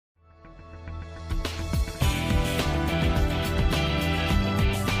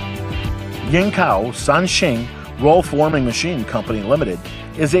Yingkou ChangSheng Roll Forming Machine Company Limited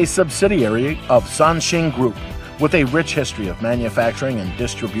is a subsidiary of ChangSheng Group with a rich history of manufacturing and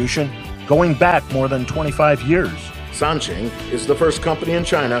distribution going back more than 25 years. ChangSheng is the first company in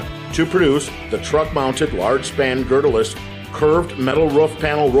China to produce the truck-mounted large-span girdleless curved metal roof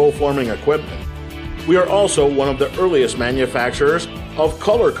panel roll forming equipment. We are also one of the earliest manufacturers of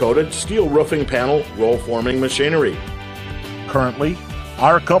color-coded steel roofing panel roll forming machinery. Currently,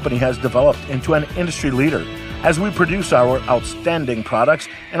 our company has developed into an industry leader as we produce our outstanding products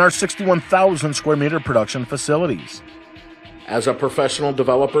in our 61,000 square meter production facilities. As a professional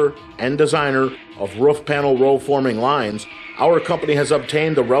developer and designer of roof panel roll forming lines, our company has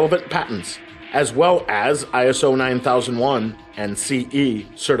obtained the relevant patents as well as ISO 9001 and CE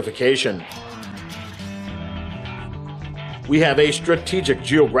certification. We have a strategic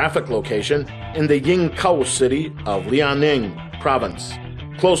geographic location in the Yingkou city of Liaoning province,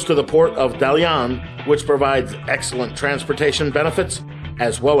 close to the port of Dalian, which provides excellent transportation benefits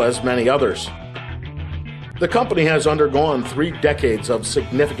as well as many others. The company has undergone 3 decades of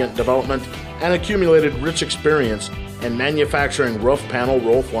significant development and accumulated rich experience in manufacturing roof panel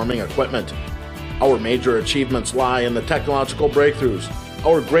roll forming equipment. Our major achievements lie in the technological breakthroughs,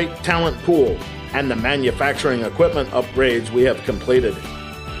 our great talent pool, and the manufacturing equipment upgrades we have completed.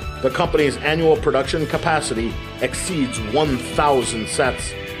 The company's annual production capacity exceeds 1,000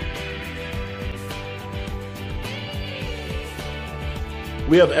 sets.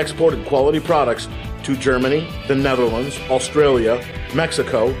 We have exported quality products to Germany, the Netherlands, Australia,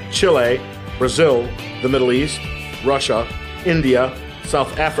 Mexico, Chile, Brazil, the Middle East, Russia, India,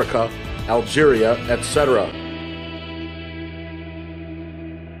 South Africa, Algeria, etc.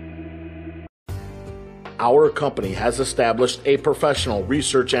 Our company has established a professional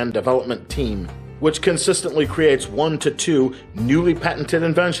research and development team, which consistently creates 1 to 2 newly patented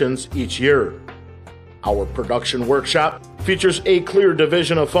inventions each year. Our production workshop features a clear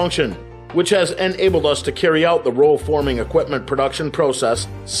division of function, which has enabled us to carry out the roll forming equipment production process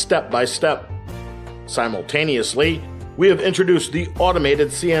step by step. Simultaneously, we have introduced the automated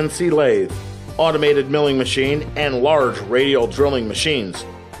CNC lathe, automated milling machine, and large radial drilling machines,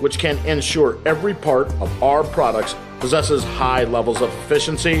 which can ensure every part of our products possesses high levels of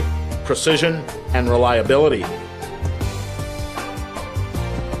efficiency, precision, and reliability.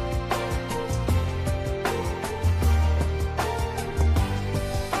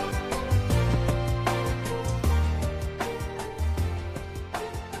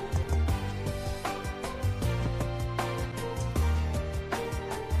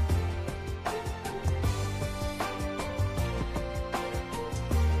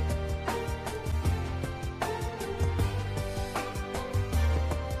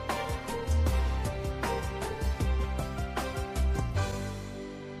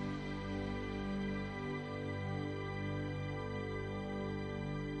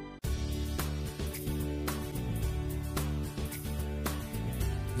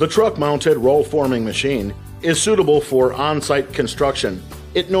 The truck-mounted roll forming machine is suitable for on-site construction.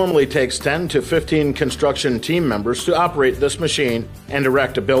 It normally takes 10 to 15 construction team members to operate this machine and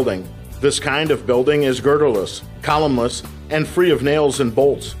erect a building. This kind of building is girdleless, columnless, and free of nails and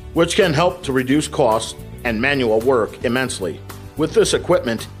bolts, which can help to reduce costs and manual work immensely. With this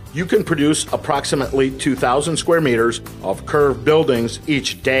equipment, you can produce approximately 2,000 square meters of curved buildings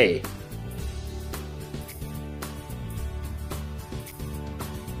each day.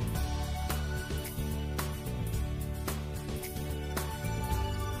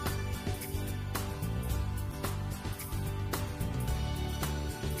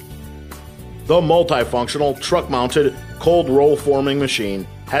 The multifunctional truck-mounted cold roll forming machine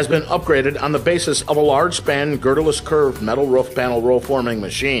has been upgraded on the basis of a large-span girdleless curved metal roof panel roll forming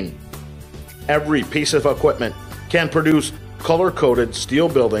machine. Every piece of equipment can produce color-coded steel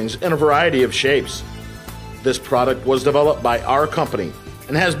buildings in a variety of shapes. This product was developed by our company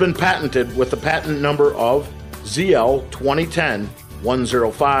and has been patented with the patent number of ZL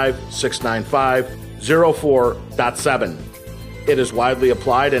 2010-105-695-04.7. It is widely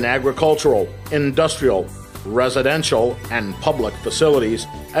applied in agricultural, industrial, residential, and public facilities,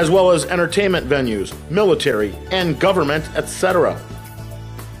 as well as entertainment venues, military, and government, etc.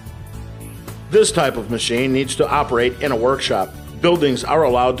 This type of machine needs to operate in a workshop. Buildings are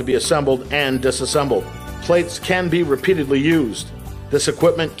allowed to be assembled and disassembled. Plates can be repeatedly used. This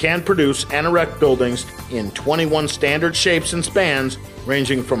equipment can produce and erect buildings in 21 standard shapes and spans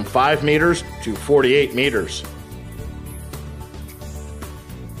ranging from 5 meters to 48 meters.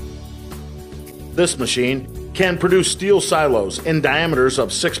 This machine can produce steel silos in diameters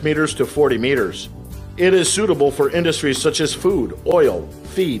of 6 meters to 40 meters. It is suitable for industries such as food, oil,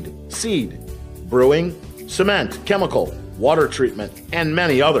 feed, seed, brewing, cement, chemical, water treatment, and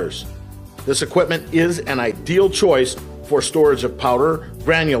many others. This equipment is an ideal choice for storage of powder,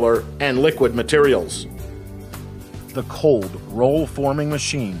 granular, and liquid materials. The cold roll forming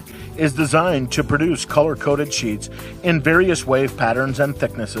machine is designed to produce color-coded sheets in various wave patterns and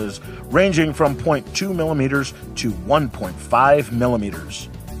thicknesses ranging from 0.2 millimeters to 1.5 millimeters.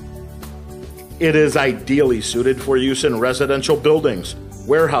 It is ideally suited for use in residential buildings,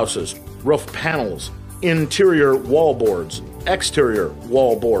 warehouses, roof panels, interior wall boards, exterior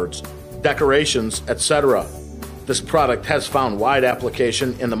wall boards, decorations, etc. This product has found wide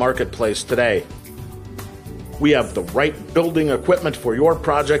application in the marketplace today. We have the right building equipment for your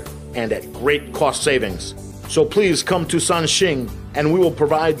project and at great cost savings. So please come to ChangSheng and we will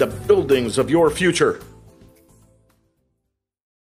provide the buildings of your future.